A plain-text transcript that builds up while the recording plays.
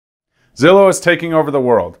Zillow is taking over the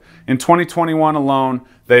world. In 2021 alone,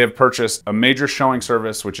 they have purchased a major showing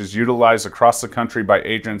service which is utilized across the country by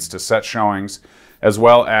agents to set showings, as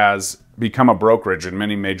well as become a brokerage in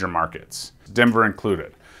many major markets, Denver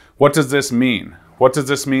included. What does this mean? What does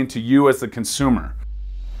this mean to you as the consumer?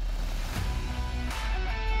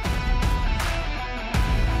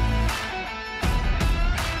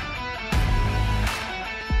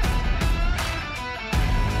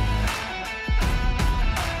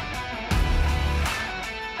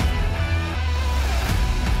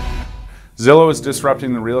 Zillow is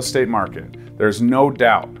disrupting the real estate market. There's no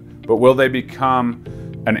doubt, but will they become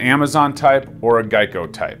an Amazon type or a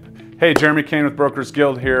Geico type? Hey, Jeremy Kane with Brokers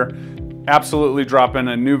Guild here. Absolutely dropping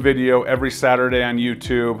a new video every Saturday on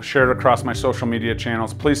YouTube, share it across my social media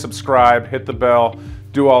channels. Please subscribe, hit the bell,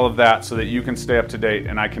 do all of that so that you can stay up to date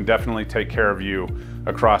and I can definitely take care of you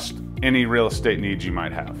across any real estate needs you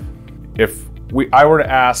might have. If I were to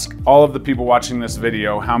ask all of the people watching this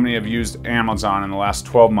video how many have used Amazon in the last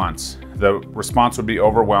 12 months, the response would be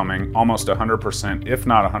overwhelming. Almost 100%, if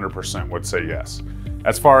not 100%, would say yes.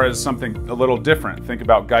 As far as something a little different, think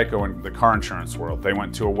about Geico in the car insurance world. They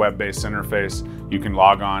went to a web-based interface. You can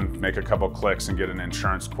log on, make a couple clicks and get an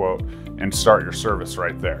insurance quote and start your service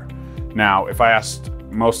right there. Now, if I asked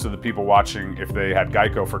most of the people watching if they had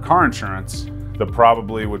Geico for car insurance, there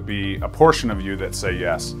probably would be a portion of you that say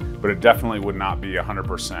yes, but it definitely would not be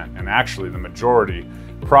 100%. And actually the majority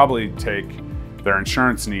probably take their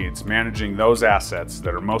insurance needs, managing those assets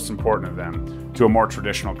that are most important to them, to a more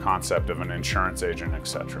traditional concept of an insurance agent,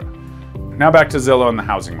 etc. Now back to Zillow and the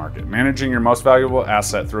housing market. Managing your most valuable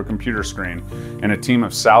asset through a computer screen and a team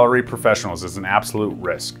of salaried professionals is an absolute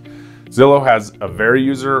risk. Zillow has a very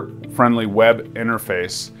user-friendly web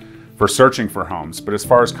interface for searching for homes, but as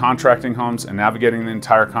far as contracting homes and navigating the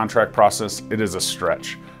entire contract process, it is a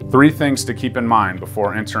stretch. 3 things to keep in mind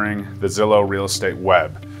before entering the Zillow real estate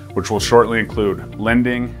web, which will shortly include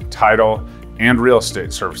lending, title, and real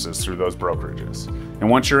estate services through those brokerages. And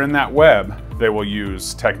once you're in that web, they will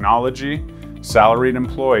use technology, salaried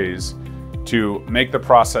employees to make the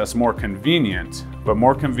process more convenient, but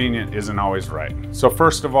more convenient isn't always right. So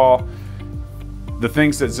first of all, the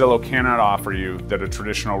things that Zillow cannot offer you that a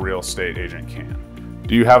traditional real estate agent can.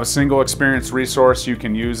 Do you have a single experience resource you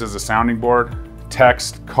can use as a sounding board?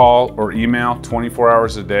 Text, call, or email 24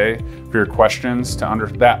 hours a day for your questions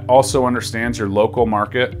that also understands your local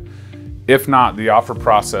market? If not, the offer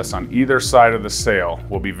process on either side of the sale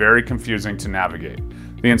will be very confusing to navigate.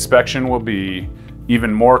 The inspection will be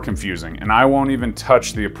even more confusing, and I won't even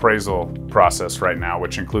touch the appraisal process right now,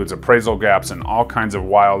 which includes appraisal gaps and all kinds of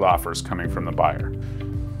wild offers coming from the buyer.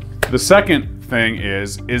 The second thing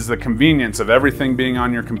is the convenience of everything being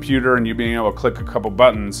on your computer and you being able to click a couple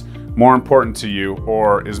buttons more important to you,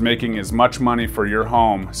 or is making as much money for your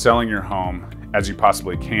home, selling your home, as you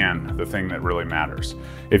possibly can, the thing that really matters.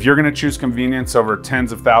 If you're gonna choose convenience over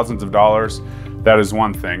tens of thousands of dollars, that is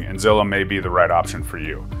one thing, and Zillow may be the right option for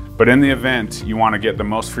you. But in the event you wanna get the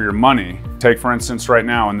most for your money, take for instance right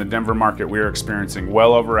now in the Denver market, we are experiencing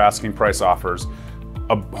well over asking price offers,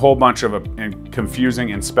 a whole bunch of confusing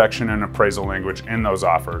inspection and appraisal language in those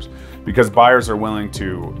offers, because buyers are willing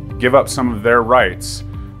to give up some of their rights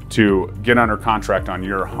to get under contract on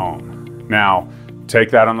your home. Now,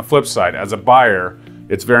 take that on the flip side. As a buyer,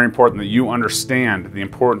 it's very important that you understand the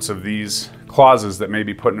importance of these clauses that may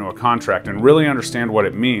be put into a contract and really understand what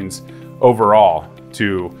it means overall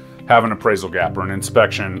to have an appraisal gap or an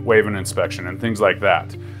inspection, waive an inspection, and things like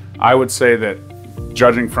that. I would say that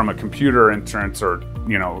judging from a computer entrance or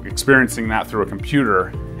experiencing that through a computer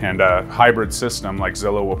and a hybrid system like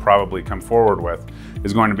Zillow will probably come forward with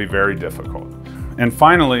is going to be very difficult. And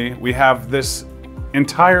finally, we have this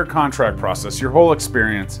entire contract process, your whole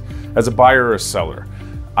experience as a buyer or a seller.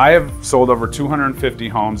 I have sold over 250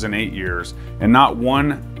 homes in 8 years, and not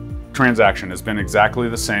one transaction has been exactly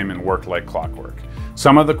the same and worked like clockwork.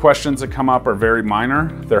 Some of the questions that come up are very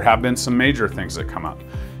minor. There have been some major things that come up.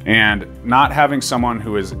 And not having someone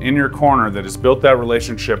who is in your corner that has built that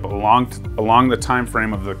relationship along the time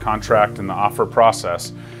frame of the contract and the offer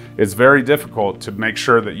process, it's very difficult to make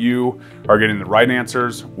sure that you are getting the right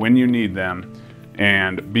answers when you need them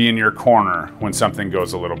and be in your corner when something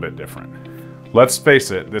goes a little bit different. Let's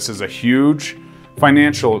face it, this is a huge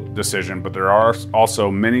financial decision, but there are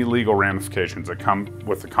also many legal ramifications that come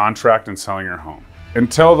with the contract and selling your home.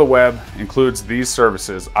 Until the web includes these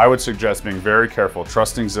services, I would suggest being very careful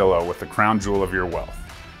trusting Zillow with the crown jewel of your wealth,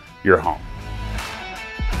 your home.